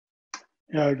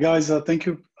Yeah, guys, thank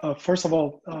you. First of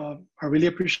all, I really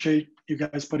appreciate you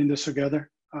guys putting this together.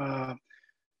 I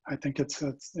think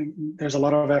there's a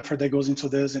lot of effort that goes into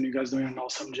this, and you guys doing an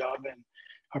awesome job. And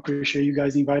I appreciate you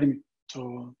guys inviting me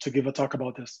to give a talk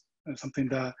about this. It's something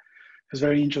that is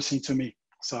very interesting to me.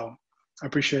 So I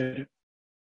appreciate it.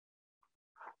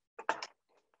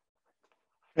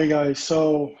 Hey guys,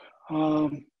 so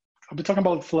I'll be talking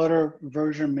about Flutter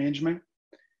version management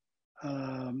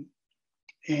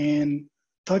and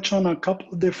touch on a couple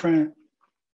of different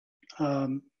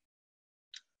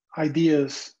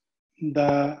ideas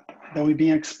that we've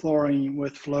been exploring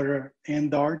with Flutter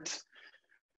and Dart,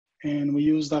 and we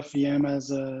used FVM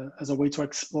as a way to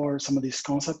explore some of these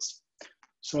concepts.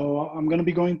 So I'm going to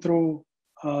be going through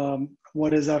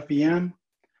what is FVM,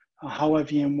 how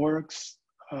FVM works,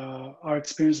 our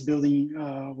experience building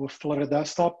with Flutter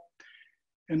Desktop,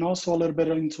 and also a little bit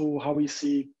into how we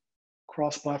see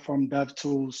cross-platform dev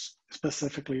tools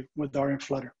specifically with Dart and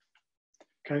Flutter.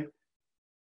 Okay.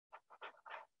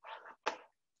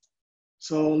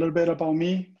 So a little bit about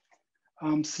me.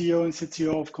 I'm CEO and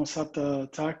CTO of Concept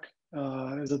Tech,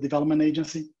 is a development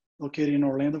agency located in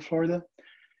Orlando, Florida.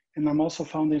 And I'm also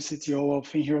founder and CTO of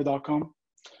finhero.com.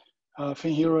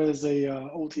 Finhero is a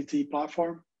OTT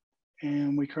platform,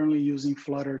 and we're currently using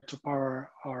Flutter to power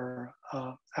our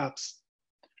apps,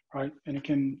 right? And you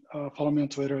can follow me on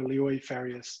Twitter, Leo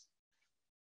Farias.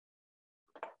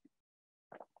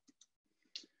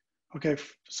 Okay,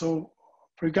 so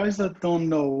for you guys that don't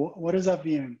know, what is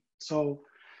FVM? So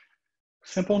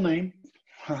simple name,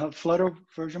 Flutter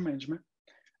version management.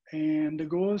 And the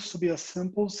goal is to be a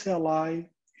simple CLI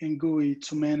and GUI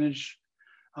to manage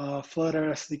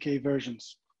Flutter SDK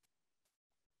versions.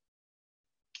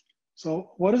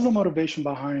 So what is the motivation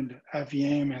behind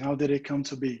FVM and how did it come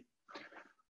to be?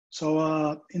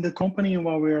 So in the company,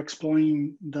 while we're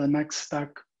exploring the next stack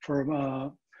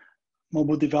for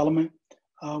mobile development,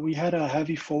 we had a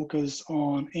heavy focus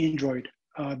on Android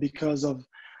because of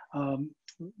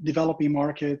developing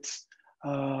markets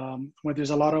where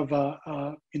there's a lot of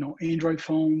Android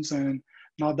phones and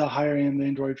not the higher end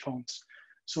Android phones.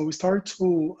 So we started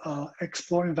to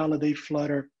explore and validate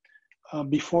Flutter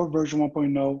before version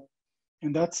 1.0,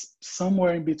 and that's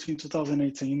somewhere in between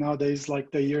 2018. Nowadays,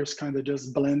 like the years kind of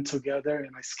just blend together,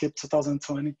 and I skipped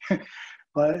 2020,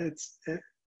 but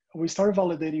we started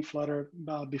validating Flutter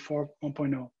before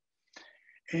 1.0.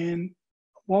 And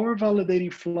while we're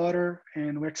validating Flutter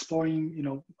and we're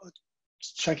exploring,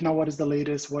 checking out what is the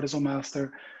latest, what is on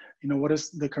master, what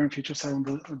is the current feature set on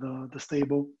the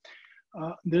stable,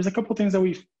 there's a couple of things that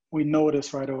we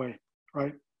noticed right away,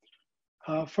 right?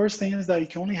 First thing is that you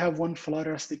can only have one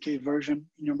Flutter SDK version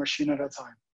in your machine at a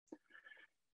time.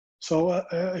 So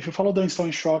if you follow the install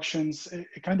instructions,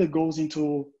 it kind of goes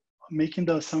into making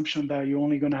the assumption that you're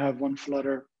only going to have one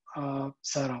Flutter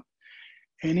setup.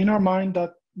 And in our mind,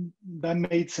 that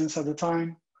made sense at the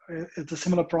time. It's a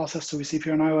similar process to if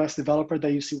you're an iOS developer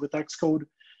that you see with Xcode,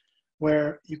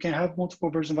 where you can have multiple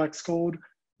versions of Xcode,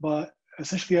 but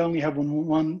essentially you only have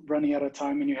one running at a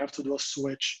time and you have to do a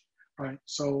switch, right?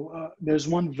 So there's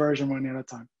one version running at a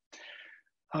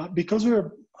time. Because we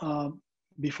were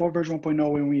before version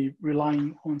 1.0 and we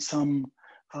relying on some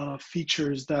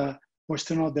features that were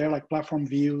still not there, like platform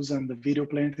views and the video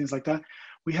player and things like that,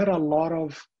 we had a lot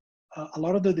of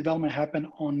the development happen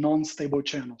on non-stable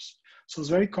channels. So it's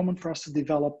very common for us to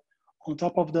develop on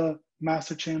top of the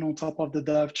master channel, on top of the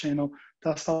dev channel,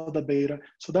 test out the beta.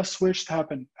 So that switch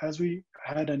happened. As we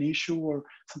had an issue or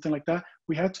something like that,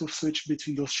 we had to switch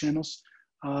between those channels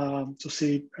to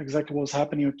see exactly what was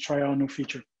happening or try out a new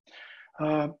feature.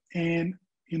 And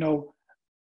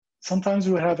sometimes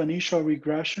we would have an issue or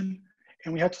regression,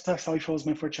 and we had to test out if it was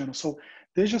meant for channel. So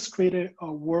this just created a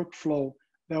workflow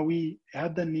that we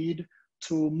had the need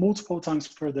to multiple times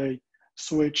per day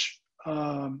switch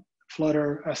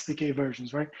Flutter SDK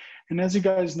versions, right? And as you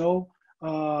guys know,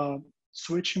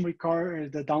 switching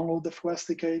requires the download the full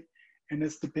SDK and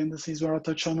its dependencies where I'll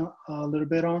touch on a little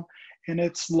bit on, and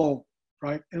it's slow,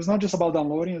 right? It's not just about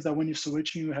downloading, it's that when you're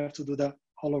switching, you have to do that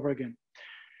all over again.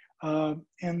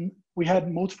 And we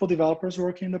had multiple developers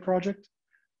working in the project,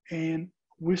 and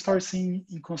we started seeing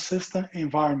inconsistent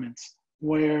environments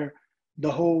where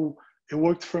it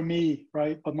worked for me,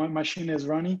 right? But my machine is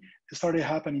running. It started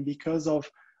happening because of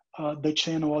the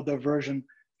channel or the version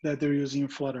that they're using in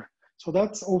Flutter. So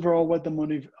that's overall what the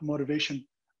motivation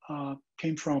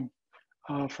came from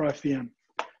for FVM.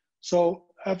 So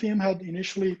FVM had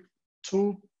initially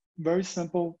two very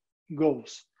simple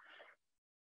goals.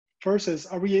 First is,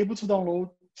 are we able to download,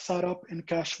 set up, and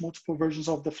cache multiple versions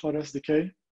of the Flutter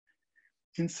SDK?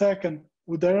 And second,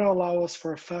 would that allow us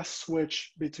for a fast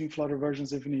switch between Flutter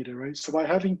versions if needed, right? So by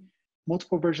having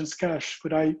multiple versions cached,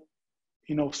 could I,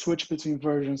 switch between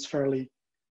versions fairly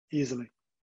easily?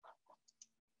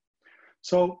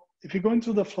 So if you go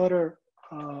into the Flutter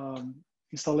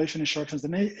installation instructions,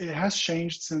 then it has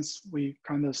changed since we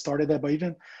kind of started that, but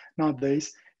even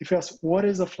nowadays, if you ask what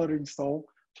is a Flutter install,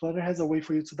 Flutter has a way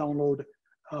for you to download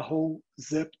a whole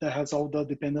zip that has all the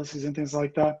dependencies and things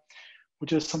like that,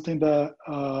 which is something that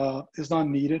is not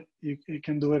needed. You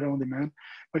can do it on demand.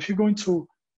 But if you go into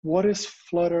what is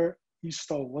Flutter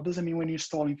install, what does it mean when you're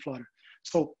installing Flutter?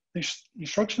 So the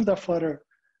instructions that Flutter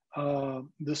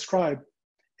describe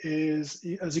is,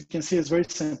 as you can see, it's very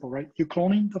simple, right? You're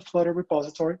cloning the Flutter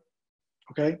repository,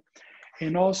 okay?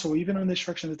 And also, even on the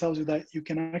instruction, it tells you that you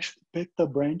can actually pick the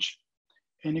branch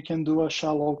and you can do a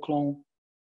shallow clone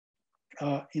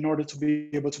in order to be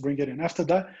able to bring it in. After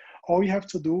that, all you have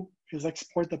to do is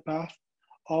export the path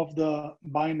of the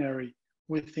binary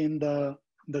within the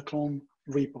clone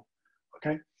repo,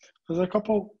 okay? There's a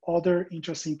couple other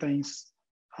interesting things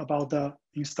about the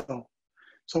install.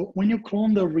 So when you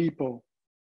clone the repo,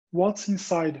 what's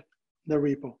inside the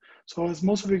repo? So as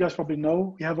most of you guys probably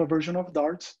know, we have a version of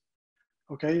Dart,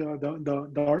 okay? The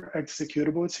Dart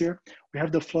executable is here. We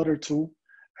have the Flutter 2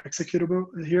 executable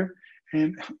here.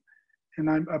 And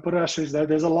I put an asterisk there.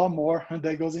 There's a lot more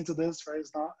that goes into this, right?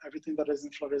 It's not everything that is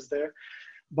in Flutter is there.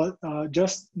 But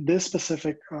just this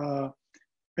specific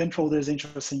bin folder is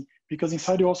interesting because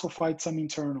inside you also find some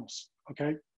internals,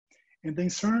 okay? And the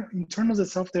internals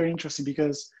itself, they're interesting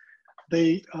because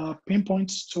they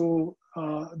pinpoint to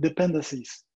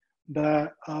dependencies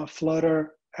that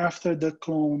Flutter, after the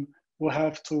clone, will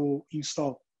have to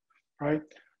install, right?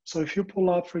 So if you pull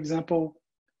up, for example,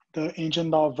 the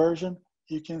engine.version,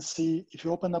 you can see, if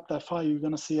you open up that file, you're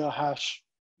gonna see a hash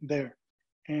there.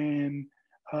 And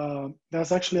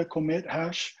that's actually a commit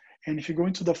hash. And if you go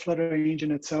into the Flutter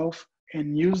engine itself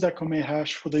and use that commit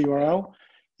hash for the URL,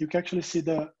 you can actually see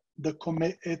the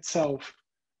commit itself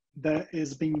that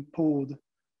is being pulled,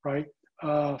 right,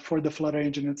 for the Flutter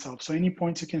engine itself. So any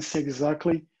points you can see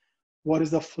exactly what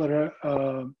is the Flutter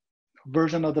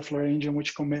version of the Flutter engine,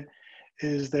 which commit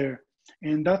is there.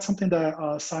 And that's something that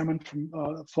Simon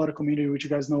from Flutter community, which you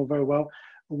guys know very well,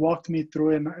 walked me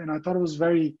through, and I thought it was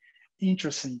very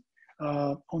interesting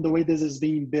on the way this is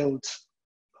being built,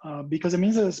 because it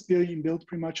means that it's being built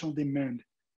pretty much on demand,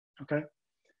 okay?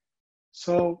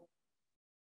 So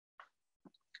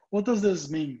what does this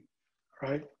mean,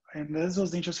 right? And this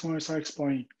was interesting when we started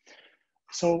exploring.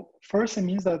 So first, it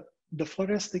means that the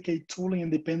Flutter SDK tooling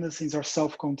and dependencies are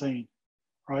self-contained,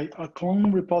 right? A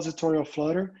clone repository of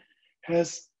Flutter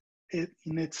has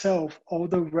in itself all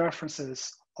the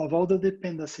references of all the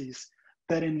dependencies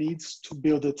that it needs to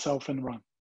build itself and run,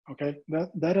 okay?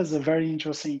 That is a very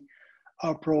interesting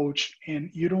approach, and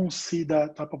you don't see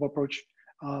that type of approach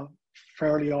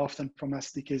fairly often from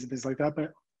SDKs and things like that,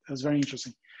 but it's very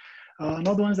interesting.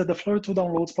 Another one is that the Flutter tool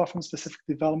downloads platform-specific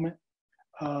development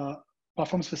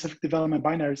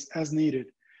binaries as needed.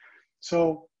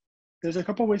 So there's a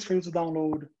couple of ways for you to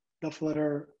download the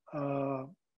Flutter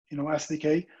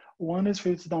SDK. One is for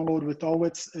you to download with all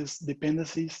its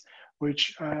dependencies,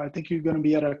 which I think you're going to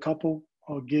be at a couple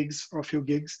of gigs or a few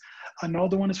gigs.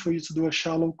 Another one is for you to do a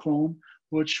shallow clone,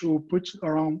 which will put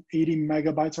around 80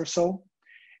 megabytes or so.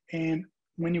 And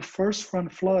when you first run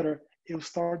Flutter, it'll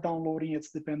start downloading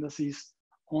its dependencies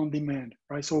on demand,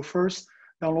 right? So first,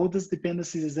 download these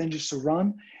dependencies as engines to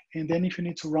run, and then if you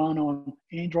need to run on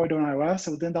Android or iOS,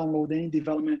 it will then download any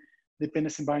development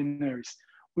dependency binaries,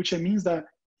 which means that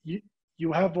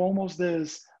you have almost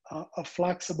this a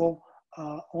flexible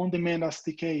on-demand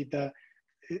SDK that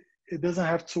it doesn't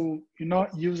have to, you're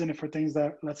not using it for things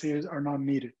that, let's say, are not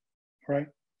needed, right?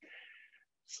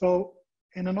 So,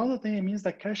 and another thing, it means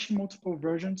that caching multiple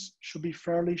versions should be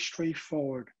fairly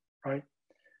straightforward, right?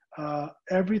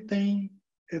 Everything,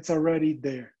 it's already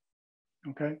there,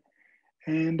 okay?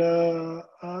 And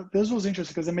this was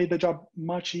interesting because it made the job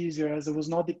much easier as it was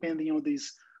not depending on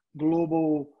these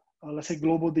global, let's say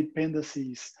global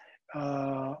dependencies,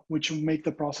 which will make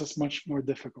the process much more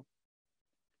difficult.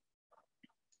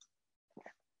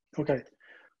 Okay,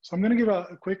 so I'm gonna give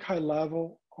a quick high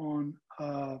level on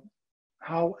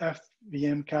how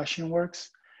FVM caching works.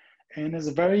 And it's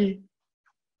a very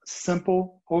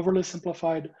simple, overly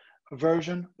simplified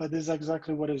version, but this is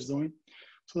exactly what it's doing.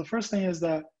 So the first thing is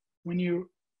that when you,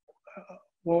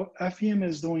 what FVM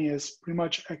is doing is pretty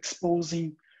much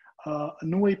exposing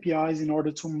new APIs in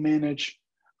order to manage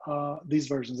these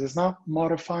versions. It's not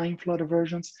modifying Flutter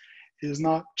versions, it's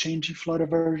not changing Flutter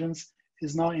versions,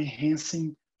 it's not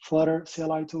enhancing Flutter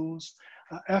CLI tools.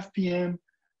 FVM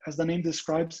as the name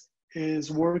describes,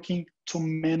 is working to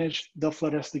manage the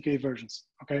Flutter SDK versions,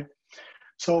 okay?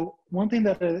 So one thing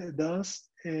that it does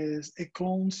is it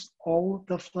clones all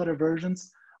the Flutter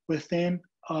versions within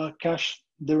a cache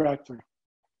directory,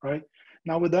 right?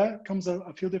 Now with that comes a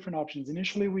few different options.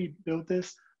 Initially, we built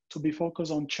this to be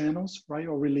focused on channels, right,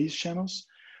 or release channels.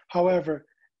 However,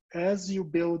 as you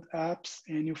build apps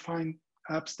and you find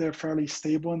apps that are fairly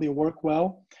stable and they work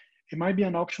well, it might be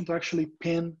an option to actually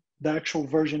pin the actual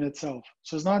version itself.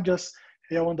 So it's not just,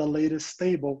 hey, I want the latest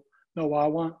stable. No, I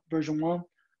want version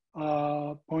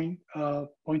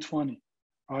 1.20,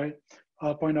 right?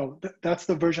 0.0. That's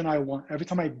the version I want. Every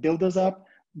time I build this app,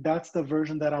 that's the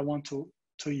version that I want to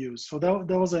use. So that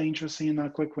was an interesting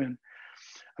quick win.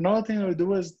 Another thing that we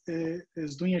do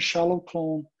is doing a shallow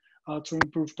clone to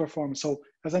improve performance. So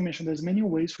as I mentioned, there's many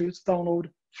ways for you to download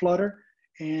Flutter,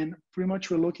 and pretty much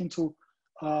we're looking to,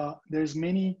 there's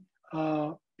many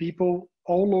people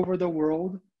all over the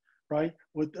world, right,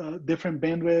 with different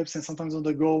bandwidths, and sometimes on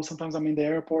the go, sometimes I'm in the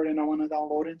airport and I want to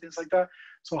download it and things like that.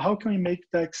 So how can we make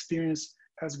the experience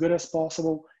as good as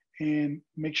possible and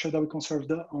make sure that we conserve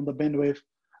on the bandwidth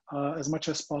as much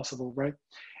as possible, right?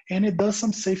 And it does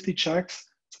some safety checks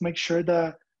to make sure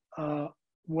that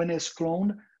when it's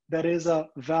cloned, that is a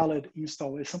valid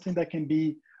install. It's something that can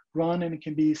be run and it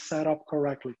can be set up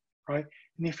correctly, right?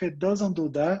 And if it doesn't do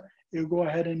that, you go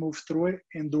ahead and move through it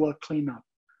and do a cleanup,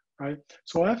 right?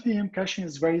 So FVM caching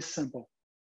is very simple,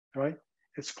 right?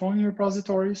 It's cloning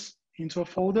repositories into a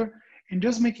folder and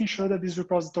just making sure that these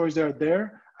repositories that are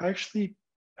there are actually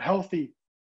healthy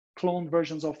cloned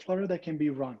versions of Flutter that can be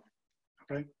run,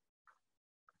 okay?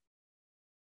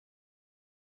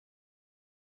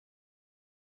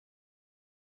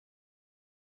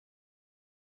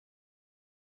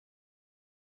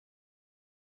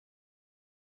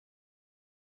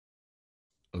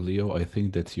 Leo, I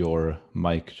think that your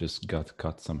mic just got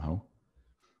cut somehow.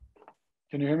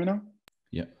 Can you hear me now?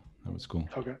 Yeah, that was cool.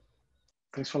 Okay,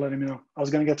 thanks for letting me know. I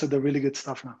was gonna get to the really good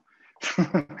stuff now.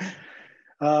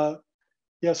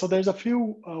 Yeah, so there's a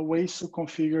few ways to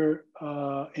configure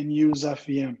and use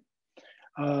FVM.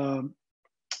 And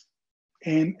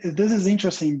this is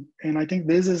interesting, and I think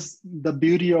this is the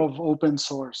beauty of open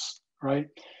source, right?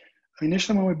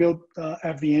 Initially, when we built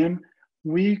FVM,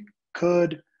 we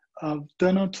could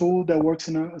turn a tool that works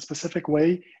in a specific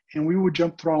way, and we would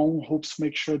jump through our own hoops to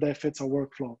make sure that fits our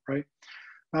workflow, right?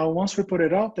 Now, once we put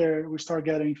it out there, we start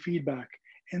getting feedback.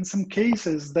 In some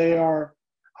cases, they are,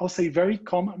 I'll say, very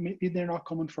common. Maybe they're not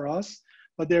common for us,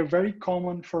 but they're very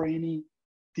common for any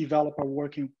developer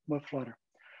working with Flutter,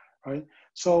 right?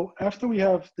 So after we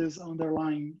have this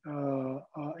underlying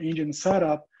engine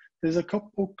setup, there's a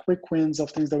couple quick wins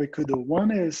of things that we could do. One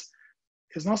is,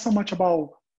 it's not so much about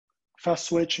fast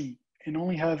switching and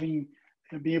only having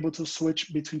and being able to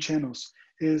switch between channels,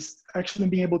 is actually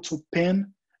being able to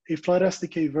pin a Flutter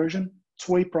SDK version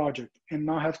to a project and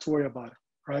not have to worry about it,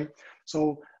 right?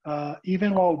 So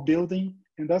even while building,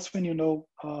 and that's when you know,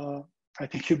 I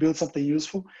think you build something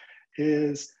useful,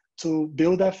 is to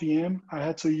build FVM, I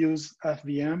had to use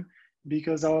FVM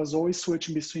because I was always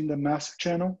switching between the master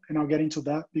channel, and I'll get into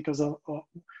that because of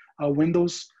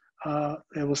Windows,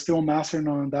 it was still master and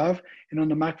on dev, and on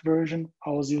the Mac version, I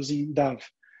was using dev.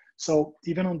 So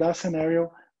even on that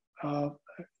scenario,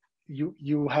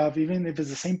 you have, even if it's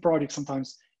the same project,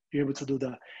 sometimes you're able to do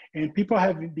that. And people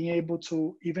have been able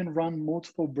to even run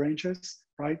multiple branches,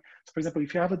 right? So for example,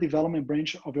 if you have a development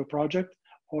branch of your project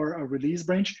or a release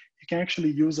branch, you can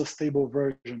actually use a stable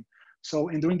version. So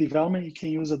in doing development, you can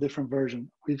use a different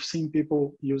version. We've seen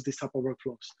people use this type of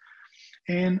workflows.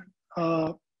 And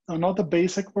another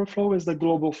basic workflow is the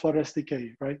global Flutter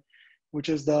SDK, right? Which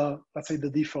is the, let's say, the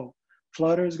default.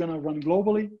 Flutter is gonna run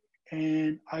globally,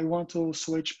 and I want to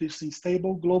switch between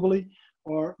stable globally,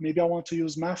 or maybe I want to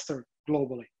use master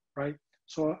globally, right?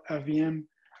 So FVM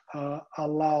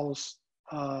allows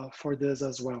for this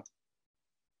as well.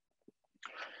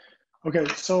 Okay,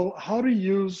 so how to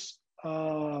use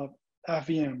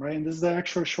FVM, right? And this is the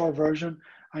actual short version.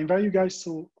 I invite you guys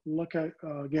to look at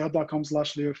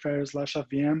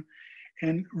github.com/leofarias/FVM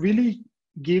and really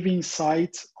give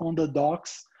insights on the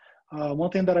docs.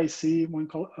 One thing that I see when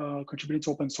contributing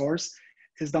to open source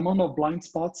is the amount of blind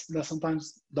spots that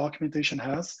sometimes documentation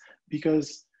has,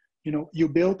 because you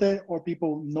built it or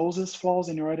people knows its flaws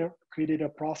and you already created a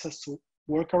process to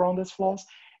work around these flaws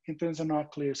and things are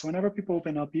not clear. So whenever people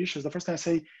open up issues, the first thing I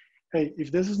say, hey, if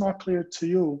this is not clear to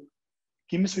you,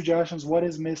 give me suggestions, what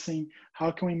is missing,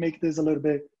 how can we make this a little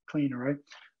bit cleaner, right?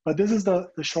 But this is the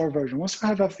short version. Once you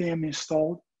have FVM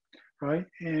installed, right,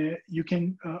 you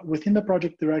can, within the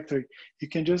project directory, you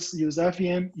can just use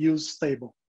FVM, use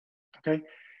stable, okay?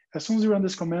 as soon as you run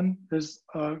this command, there's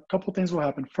a couple things will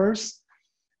happen. First,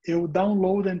 it will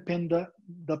download and pin the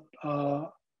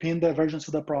versions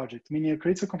to the project, meaning it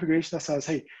creates a configuration that says,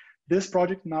 hey, this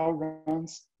project now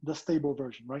runs the stable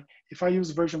version, right? If I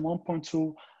use version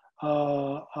 1.2,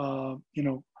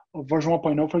 version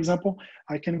 1.0, for example,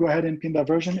 I can go ahead and pin that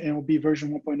version, and it will be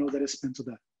version 1.0 that is pinned to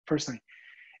that. First thing.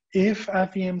 If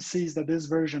FVM sees that this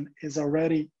version is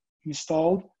already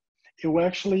installed, it will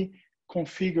actually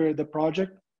configure the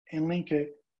project and link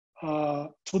it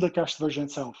to the cached version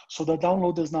itself. So the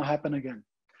download does not happen again,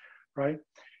 right?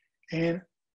 And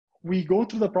we go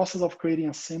through the process of creating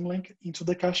a symlink into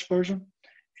the cached version.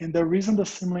 And the reason the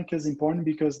symlink is important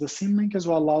because the symlink is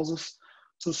what allows us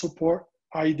to support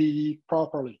IDE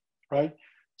properly, right?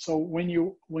 So when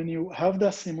you have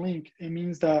that symlink, it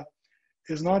means that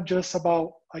it's not just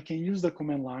about I can use the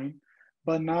command line,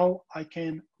 but now I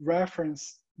can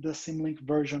reference the symlink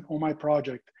version on my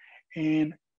project.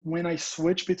 And when I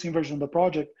switch between versions of the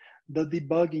project, the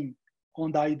debugging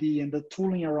on the IDE and the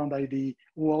tooling around the IDE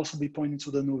will also be pointing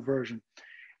to the new version.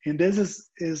 And this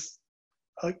is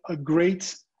a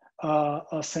great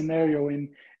scenario, and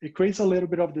it creates a little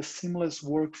bit of the seamless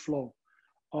workflow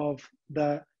of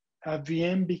that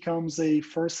FVM becomes a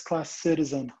first-class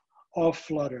citizen of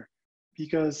Flutter,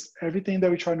 because everything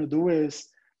that we're trying to do is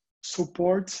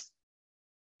support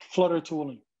Flutter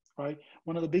tooling, right?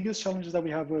 One of the biggest challenges that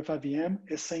we have with FVM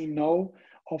is saying no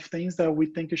of things that we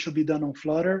think it should be done on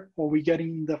Flutter, or we get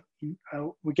in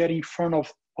front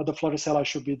of what the Flutter CLI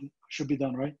should be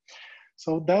done, right?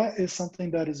 So that is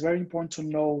something that is very important to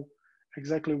know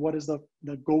exactly what is the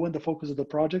goal and the focus of the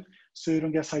project, so you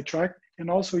don't get sidetracked, and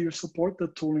also you support the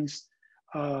toolings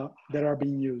that are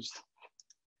being used.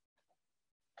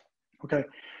 Okay,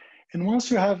 and once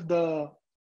you have the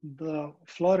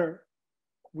Flutter,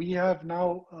 we have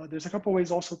now, there's a couple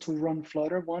ways also to run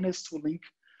Flutter. One is to link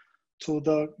to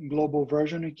the global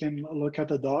version. You can look at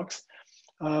the docs.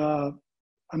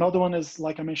 Another one is,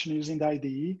 like I mentioned, using the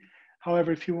IDE.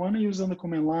 However, if you want to use on the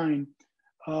command line,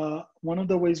 one of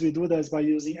the ways we do that is by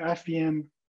using FVM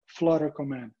Flutter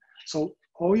command. So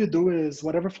all you do is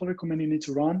whatever Flutter command you need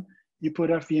to run, you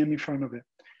put FVM in front of it.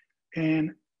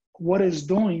 And what it's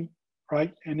doing,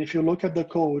 right? And if you look at the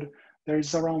code,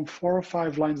 there's around 4 or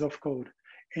 5 lines of code.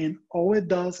 And all it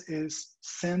does is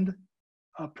send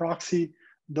a proxy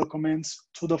documents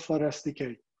to the Flutter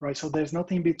SDK, right? So there's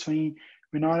nothing between.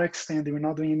 We're not extending, we're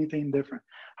not doing anything different.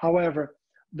 However,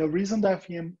 the reason the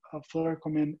FVM Flutter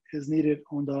command is needed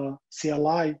on the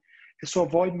CLI is to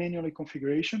avoid manual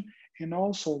configuration, and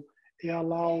also it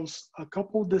allows a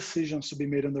couple decisions to be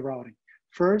made on the routing.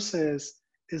 First is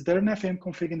there an FVM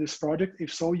config in this project?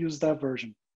 If so, use that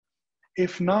version.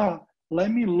 If not,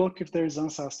 let me look if there's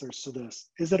ancestors to this.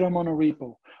 Is it a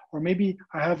monorepo? Or maybe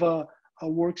I have a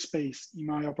workspace in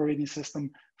my operating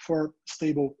system for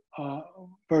stable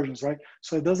versions, right?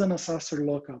 So it does an ancestor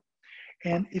lookup.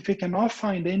 And if it cannot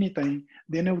find anything,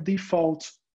 then it will default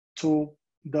to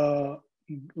the,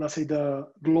 let's say, the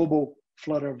global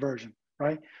Flutter version,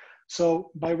 right?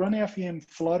 So by running FVM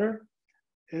Flutter,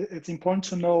 it's important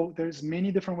to know there's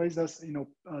many different ways that,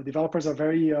 developers are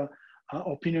very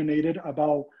opinionated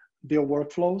about their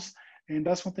workflows. And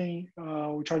that's one thing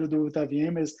we try to do with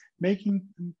FVM is making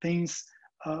things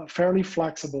fairly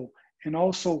flexible and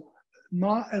also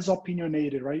not as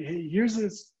opinionated, right? Hey,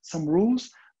 here's some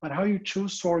rules, but how you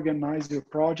choose to organize your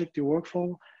project, your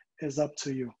workflow is up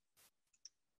to you,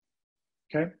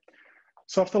 okay?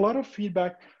 So after a lot of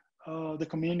feedback, the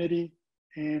community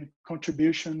and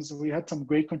contributions, we had some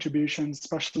great contributions,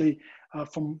 especially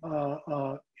from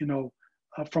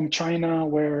China,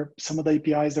 where some of the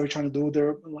APIs that we're trying to do,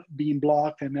 they're being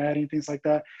blocked and adding things like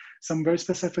that. Some very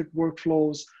specific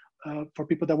workflows for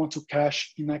people that want to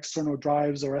cache in external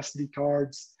drives or SD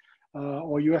cards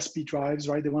or USB drives,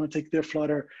 right? They want to take their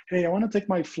Flutter. Hey, I want to take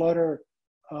my Flutter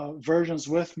versions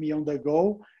with me on the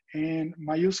go. And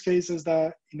my use case is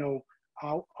that,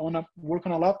 I want to work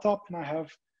on a laptop and I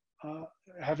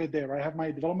have it there. I have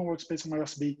my development workspace on my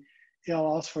USB. It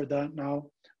allows for that now,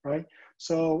 right?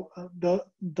 So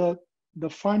the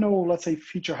final, let's say,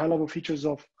 feature, high-level features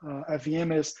of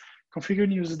FVM is configure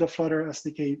and use the Flutter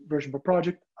SDK version per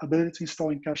project, ability to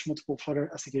install and cache multiple Flutter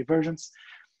SDK versions.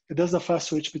 It does the fast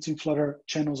switch between Flutter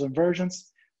channels and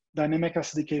versions, dynamic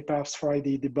SDK paths for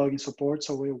IDE debugging support,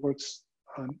 so it works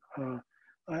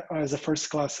as a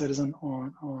first-class citizen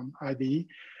on IDE.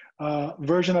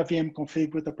 Version FVM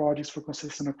config with the projects for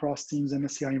consistent across teams and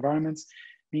CI environments,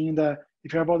 meaning that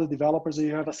if you have all the developers or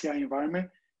you have a CI environment,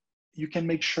 you can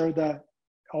make sure that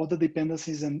all the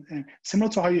dependencies and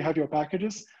similar to how you have your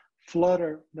packages,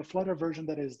 the Flutter version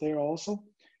that is there also,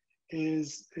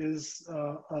 is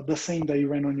the same that you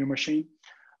ran on your machine.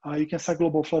 You can set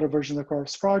global Flutter versions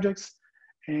across projects,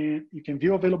 and you can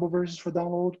view available versions for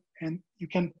download, and you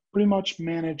can pretty much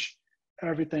manage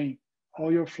everything,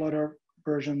 all your Flutter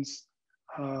versions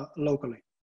locally.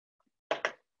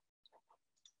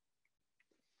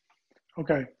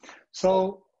 Okay,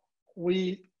 so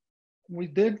we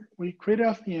created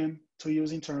FVM to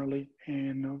use internally,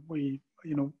 and we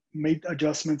made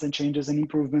adjustments and changes and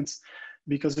improvements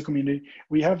because of the community.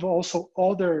 We have also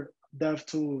other dev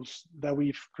tools that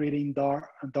we've created in Dart.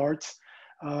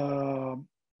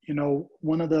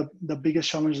 One of the biggest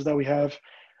challenges that we have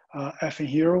FM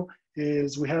Hero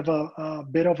is we have a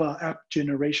bit of an app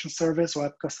generation service or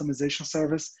app customization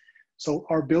service. So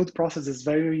our build process is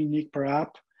very unique per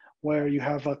app, where you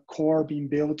have a core being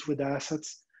built with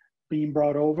assets being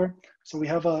brought over. So we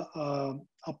have a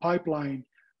pipeline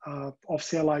of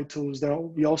CLI tools that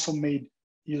we also made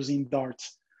using Dart,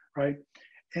 right?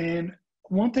 And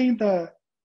one thing that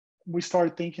we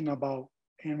started thinking about,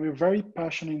 and we're very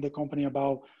passionate in the company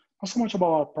about, not so much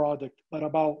about our product, but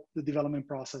about the development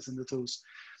process and the tools.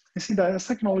 You see that as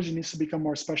technology needs to become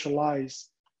more specialized,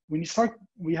 we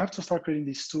have to start creating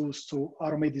these tools to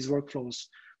automate these workflows.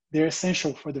 They're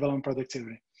essential for development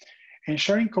productivity. And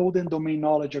sharing code and domain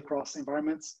knowledge across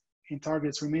environments and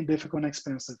targets remain difficult and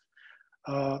expensive.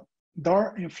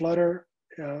 Dart and Flutter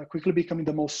quickly becoming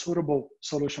the most suitable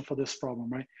solution for this problem,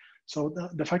 right? So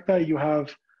the fact that you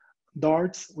have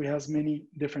Dart, we have many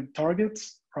different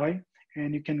targets, right?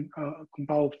 And you can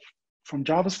compile from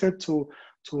JavaScript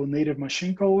to native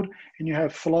machine code, and you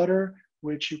have Flutter,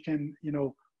 which you can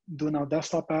do now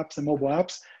desktop apps and mobile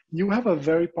apps. You have a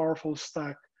very powerful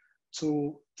stack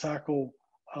to tackle,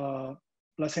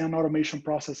 let's say, an automation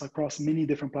process across many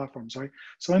different platforms, right?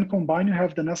 So in combine, you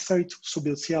have the necessary tools to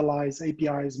build CLIs,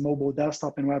 APIs, mobile,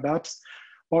 desktop, and web apps,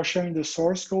 while sharing the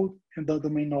source code and the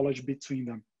domain knowledge between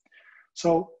them.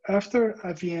 So after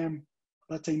FVM,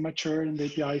 let's say, matured and the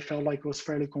API felt like it was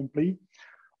fairly complete,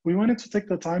 we wanted to take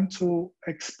the time to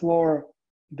explore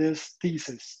this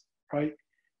thesis, right?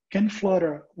 Can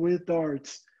Flutter with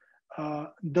Dart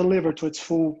deliver to its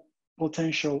full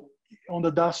potential on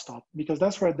the desktop? Because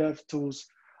that's where dev tools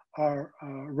are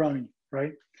running,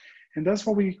 right? And that's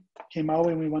what we came out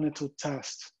and we wanted to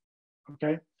test,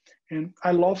 okay? And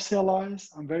I love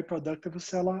CLIs. I'm very productive with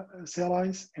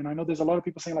CLIs. And I know there's a lot of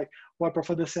people saying like, well, I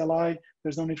prefer the CLI.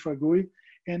 There's no need for a GUI.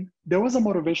 And there was a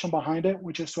motivation behind it,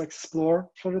 which is to explore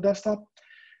Flutter Desktop.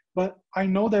 But I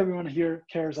know that everyone here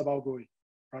cares about GUI,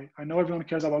 right? I know everyone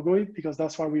cares about GUI because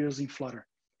that's why we're using Flutter,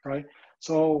 right?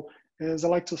 So as I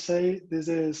like to say, this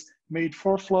is made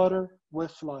for Flutter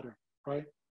with Flutter, right?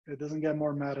 It doesn't get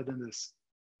more meta than this.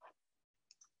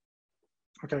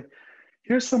 Okay,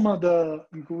 here's some of the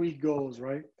GUI goals,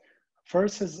 right?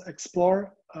 First is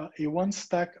explore a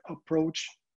one-stack approach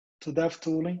to dev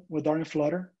tooling with Dart and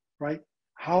Flutter, right?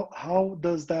 How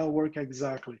does that work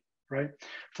exactly, right?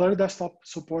 Flutter Desktop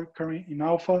support currently in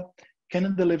alpha. Can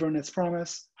it deliver on its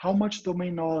promise? How much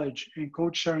domain knowledge and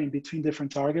code sharing between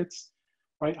different targets,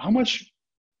 right? How much,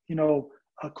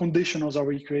 conditionals are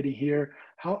we creating here?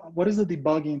 What is the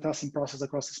debugging and testing process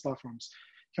across these platforms?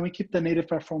 Can we keep the native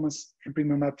performance and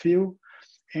premium app view?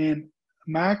 And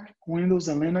Mac, Windows,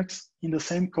 and Linux in the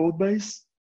same code base,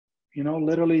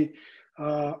 literally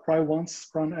write once,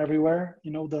 run everywhere,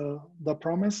 the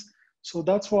promise. So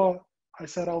that's what I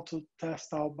set out to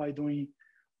test out by doing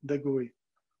the GUI.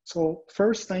 So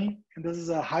first thing, and this is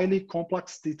a highly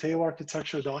complex detail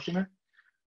architecture document,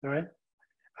 right?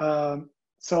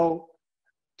 So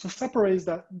to separate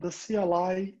that, the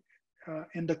CLI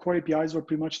and the core APIs were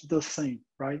pretty much the same,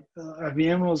 right?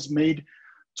 FVM was made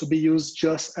to be used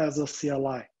just as a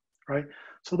CLI, right?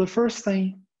 So the first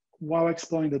thing while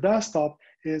exploring the desktop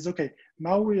is, okay,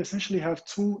 now we essentially have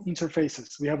two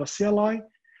interfaces. We have a CLI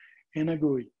and a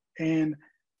GUI. And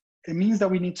it means that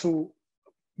we need to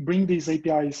bring these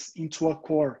APIs into a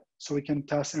core so we can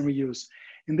test and reuse.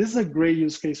 And this is a great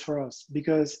use case for us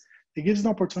because it gives an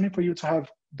opportunity for you to have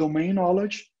domain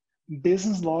knowledge,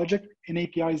 business logic, and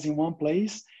APIs in one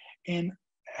place, and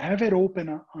have it open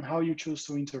on how you choose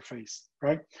to interface,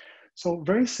 right? So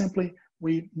very simply,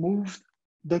 we moved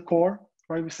the core,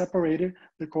 right? We separated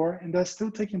the core, and that's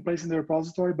still taking place in the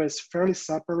repository, but it's fairly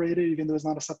separated, even though it's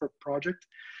not a separate project.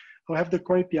 We have the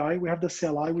core API, we have the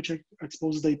CLI, which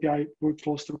exposes the API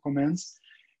workflows through commands.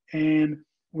 And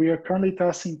we are currently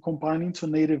testing compiling to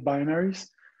native binaries.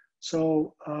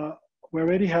 So we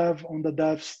already have on the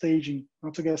dev staging,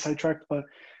 not to get sidetracked, but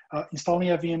installing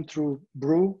FVM through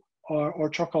Brew or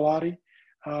Chocolate.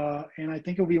 And I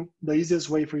think it'll be the easiest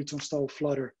way for you to install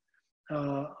Flutter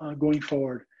going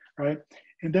forward, right?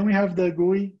 And then we have the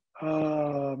GUI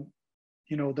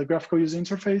the graphical user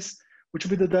interface, which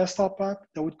would be the desktop app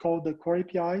that would call the core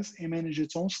APIs and manage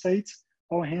its own states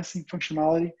while enhancing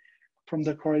functionality from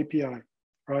the core API,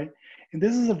 right? And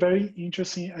this is a very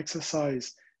interesting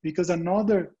exercise because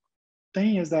another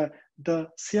thing is that the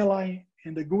CLI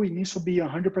and the GUI needs to be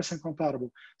 100%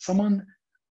 compatible. Someone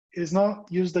is not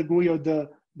use the GUI or the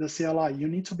CLI. You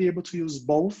need to be able to use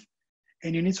both,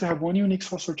 and you need to have one unique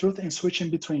source of truth and switch in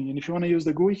between. And if you want to use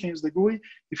the GUI, you can use the GUI.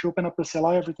 If you open up the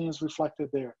CLI, everything is reflected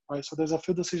there, right? So there's a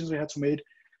few decisions we had to make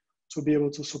to be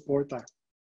able to support that.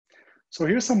 So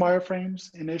here's some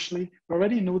wireframes initially. We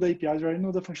already knew the APIs, we already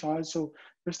knew the functionality. So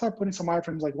we start putting some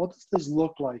wireframes like, what does this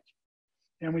look like?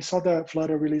 And we saw that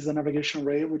Flutter released the navigation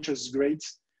rail, which is great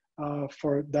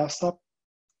for desktop.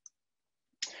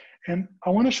 And I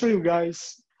want to show you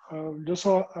guys, just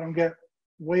so I don't get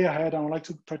way ahead, I would like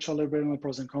to touch a little bit on the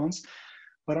pros and cons,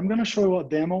 but I'm going to show you a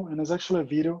demo, and it's actually a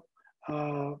video.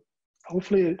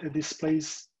 Hopefully it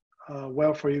displays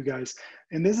well for you guys.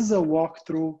 And this is a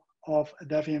walkthrough of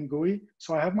the FVM GUI.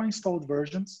 So I have my installed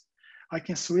versions. I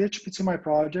can switch between my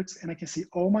projects, and I can see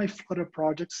all my Flutter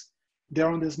projects there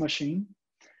on this machine.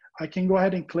 I can go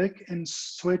ahead and click and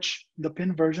switch the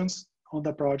pin versions on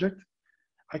the project.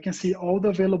 I can see all the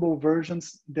available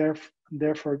versions there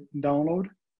for download,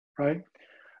 right?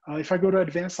 If I go to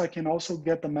advanced, I can also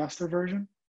get the master version,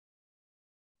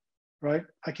 right?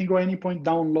 I can go at any point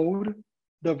download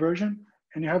the version,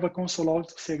 and you have a console log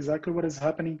to see exactly what is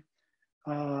happening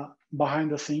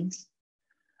behind the scenes.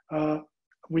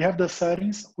 We have the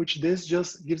settings, which this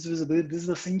just gives visibility. This is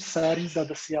the same settings that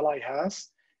the CLI has,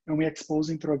 and we expose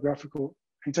it through a graphical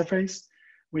interface.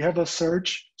 We have a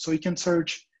search, so you can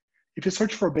search. If you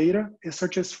search for beta, it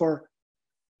searches for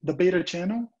the beta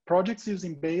channel, projects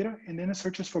using beta, and then it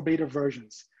searches for beta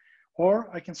versions. Or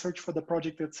I can search for the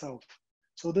project itself.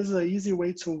 So this is an easy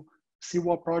way to see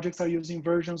what projects are using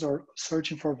versions or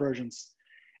searching for versions.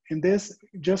 And this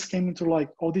just came into like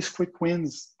all these quick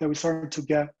wins that we started to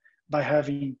get by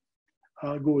having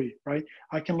GUI, right?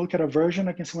 I can look at a version,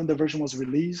 I can see when the version was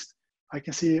released. I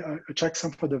can see a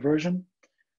checksum for the version,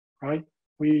 right?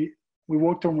 We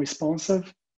worked on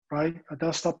responsive, right? A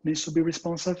desktop needs to be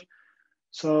responsive.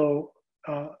 So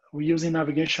we're using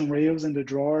navigation rails and the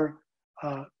drawer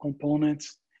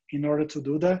components in order to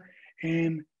do that.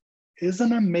 And it's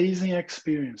an amazing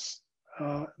experience.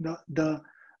 And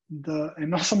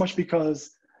not so much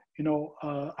because,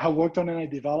 I worked on it and I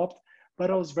developed, but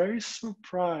I was very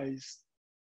surprised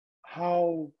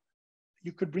how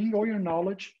you could bring all your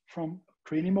knowledge from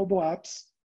creating mobile apps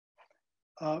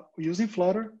using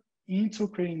Flutter into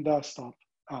creating desktop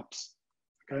apps,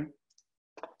 okay?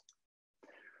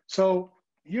 So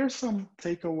here's some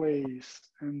takeaways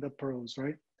and the pros,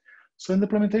 right? So in the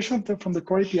implementation from the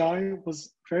core API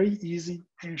was very easy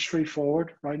and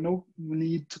straightforward, right? No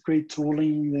need to create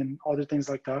tooling and other things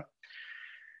like that.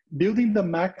 Building the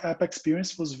Mac app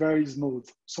experience was very smooth.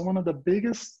 So one of the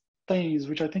biggest things,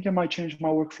 which I think it might change my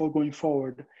workflow going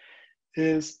forward,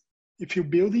 is if you're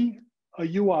building a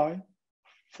UI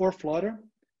for Flutter,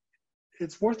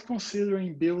 it's worth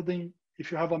considering building,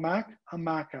 if you have a Mac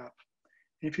app.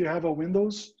 If you have a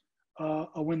Windows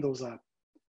app.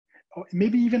 Or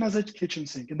maybe even as a kitchen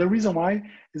sink. And the reason why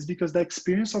is because the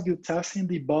experience of you testing,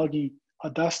 debugging a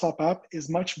desktop app is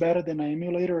much better than an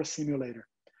emulator or simulator,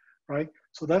 right?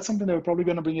 So that's something that we're probably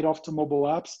going to bring it off to mobile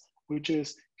apps, which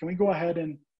is, can we go ahead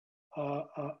and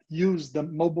use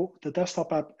the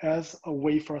desktop app as a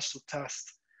way for us to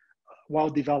test while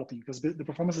developing, because the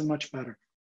performance is much better.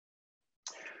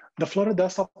 The Flutter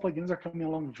Desktop plugins are coming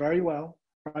along very well,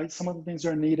 right? Some of the things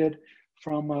are needed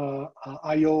from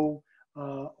I/O,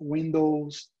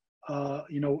 Windows,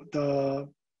 the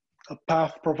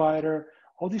path provider,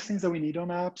 all these things that we need on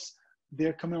apps,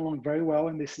 they're coming along very well,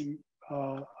 and they seem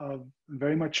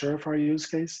very mature for our use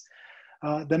case.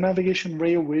 The navigation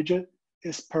rail widget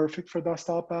is perfect for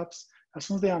desktop apps. As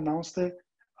soon as they announced it,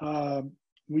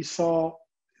 we saw,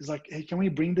 it's like, hey, can we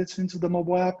bring this into the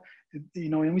mobile app?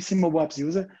 And we see mobile apps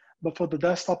use it, but for the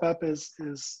desktop app is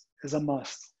a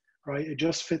must, right? It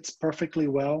just fits perfectly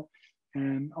well.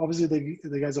 And obviously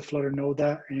the guys at Flutter know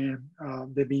that, and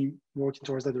they've been working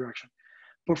towards that direction.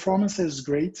 Performance is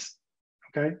great,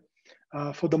 okay?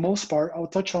 For the most part, I'll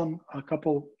touch on a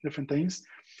couple different things.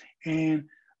 And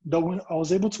I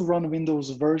was able to run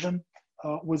Windows version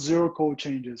with 0 code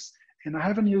changes. And I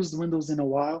haven't used Windows in a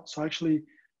while, so I actually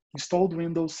installed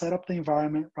Windows, set up the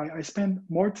environment, right? I spent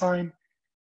more time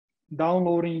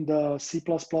downloading the C++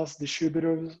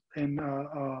 distributors and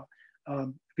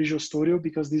Visual Studio,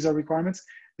 because these are requirements,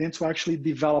 than to actually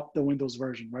develop the Windows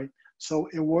version, right? So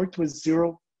it worked with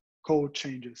 0 code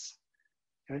changes,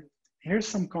 okay? Here's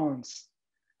some cons.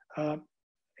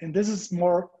 And this is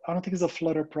more, I don't think it's a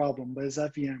Flutter problem, but it's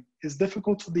FVM. It's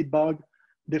difficult to debug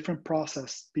different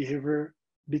process behavior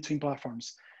between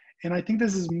platforms. And I think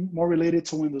this is more related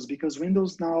to Windows because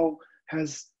Windows now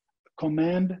has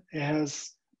command, it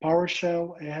has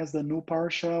PowerShell, it has the new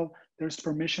PowerShell, there's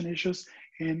permission issues,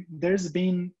 and there's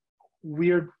been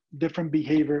weird different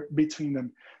behavior between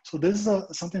them. So this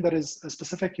is something that is a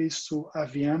specific case to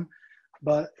FVM,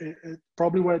 but it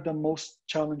probably where the most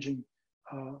challenging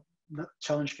the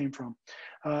challenge came from.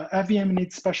 FVM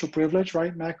needs special privilege,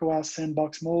 right? macOS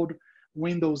sandbox mode,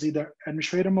 Windows either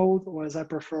administrator mode or, as I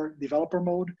prefer, developer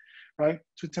mode, right?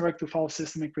 To interact with file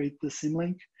system and create the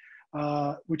symlink,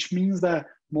 which means that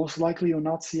most likely you'll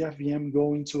not see FVM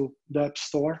go into the App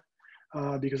Store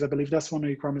because I believe that's one of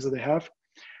the requirements that they have.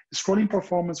 Scrolling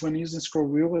performance when using scroll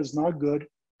wheel is not good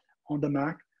on the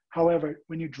Mac. However,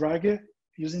 when you drag it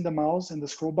using the mouse and the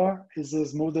scroll bar is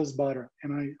as smooth as butter.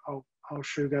 And I'll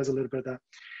show you guys a little bit of that.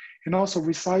 And also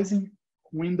resizing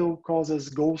window causes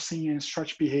ghosting and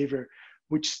stretch behavior,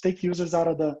 which take users out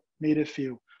of the native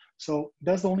view. So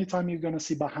that's the only time you're gonna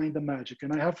see behind the magic.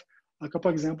 And I have a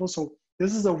couple examples. So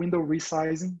this is a window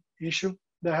resizing issue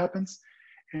that happens.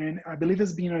 And I believe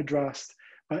it's being addressed.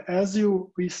 But as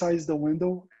you resize the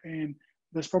window, and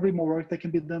there's probably more work that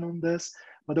can be done on this,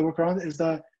 but the workaround is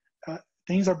that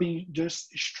things are being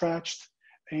just stretched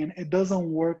and it doesn't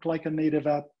work like a native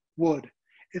app would.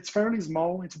 It's fairly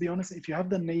small, and to be honest, if you have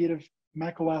the native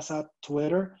macOS app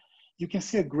Twitter, you can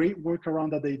see a great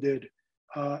workaround that they did.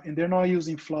 And they're not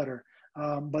using Flutter,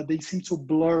 but they seem to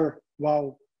blur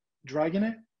while dragging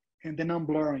it and then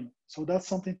unblurring. So that's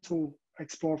something to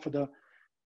explore for the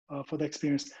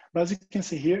experience. But as you can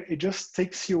see here, it just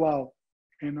takes you out.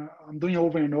 And I'm doing it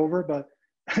over and over, but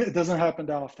it doesn't happen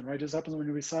that often, right? It just happens when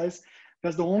you resize.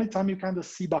 That's the only time you kind of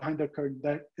see behind the curtain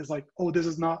that is like, oh, this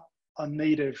is not a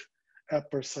native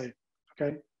app per se,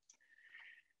 okay?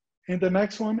 And the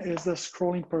next one is the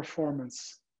scrolling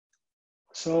performance.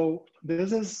 So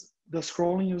this is the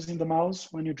scrolling using the mouse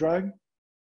when you drag,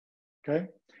 okay?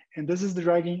 And this is the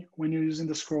dragging when you're using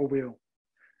the scroll wheel.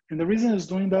 And the reason it's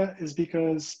doing that is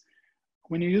because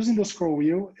when you're using the scroll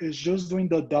wheel, it's just doing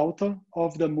the delta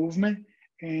of the movement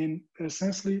and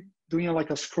essentially doing like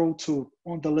a scroll to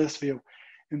on the list view.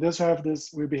 And this have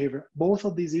this weird behavior. Both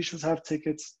of these issues have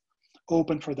tickets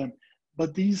open for them.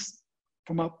 But these,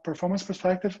 from a performance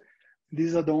perspective,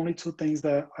 these are the only two things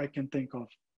that I can think of.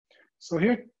 So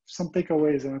here, some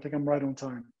takeaways, and I think I'm right on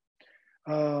time.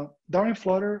 Dart and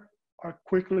Flutter are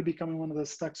quickly becoming one of the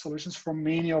stack solutions for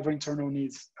many of our internal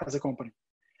needs as a company.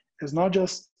 It's not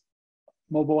just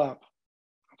mobile app,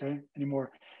 okay,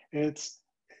 anymore.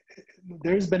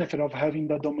 There is benefit of having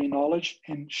the domain knowledge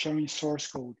and sharing source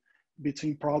code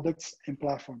between products and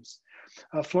platforms.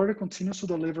 Flutter continues to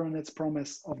deliver on its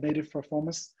promise of native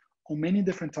performance on many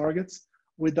different targets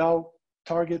without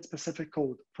target-specific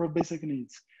code for basic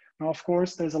needs. Now, of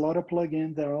course, there's a lot of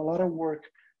plugins, there are a lot of work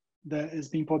that is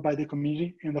being put by the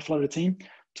community and the Flutter team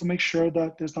to make sure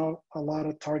that there's not a lot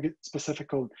of target-specific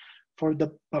code. For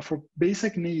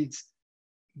basic needs,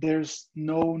 there's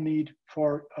no need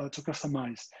for to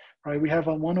customize, right? We have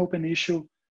one open issue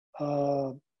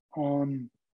on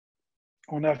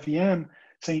FVM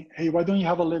saying, hey, why don't you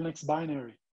have a Linux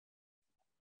binary?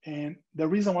 And the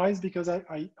reason why is because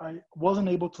I wasn't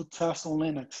able to test on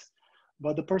Linux,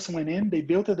 but the person went in, they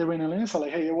built it, they ran on Linux, I'm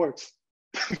like, hey, it works.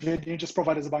 You just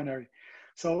provide as a binary.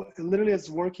 So it literally is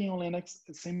working on Linux,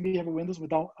 the same behavior Windows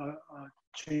without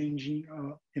changing,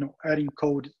 adding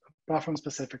code, platform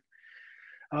specific.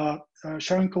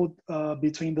 Sharing code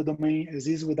between the domain is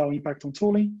easy without impact on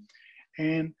tooling.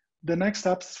 And the next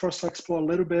steps is for us to explore a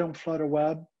little bit on Flutter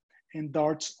Web and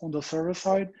Darts on the server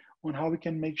side on how we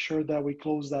can make sure that we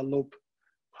close that loop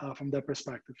from that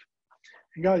perspective.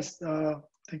 And guys, I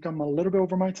think I'm a little bit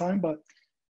over my time, but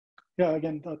yeah,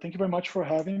 again, thank you very much for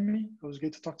having me. It was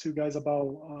good to talk to you guys about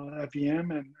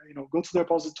FVM, and go to the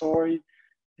repository,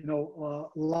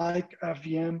 like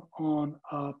FVM on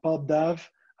pubdev.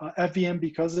 FVM,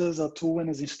 because it is a tool and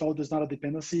is installed, is not a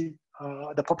dependency.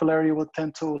 The popularity will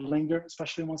tend to linger,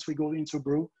 especially once we go into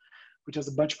Brew, which is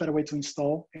a much better way to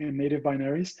install in native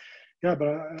binaries. Yeah,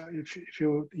 but if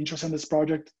you're interested in this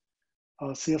project,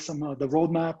 see us on the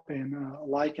roadmap and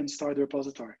like and start the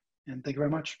repository. And thank you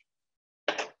very much.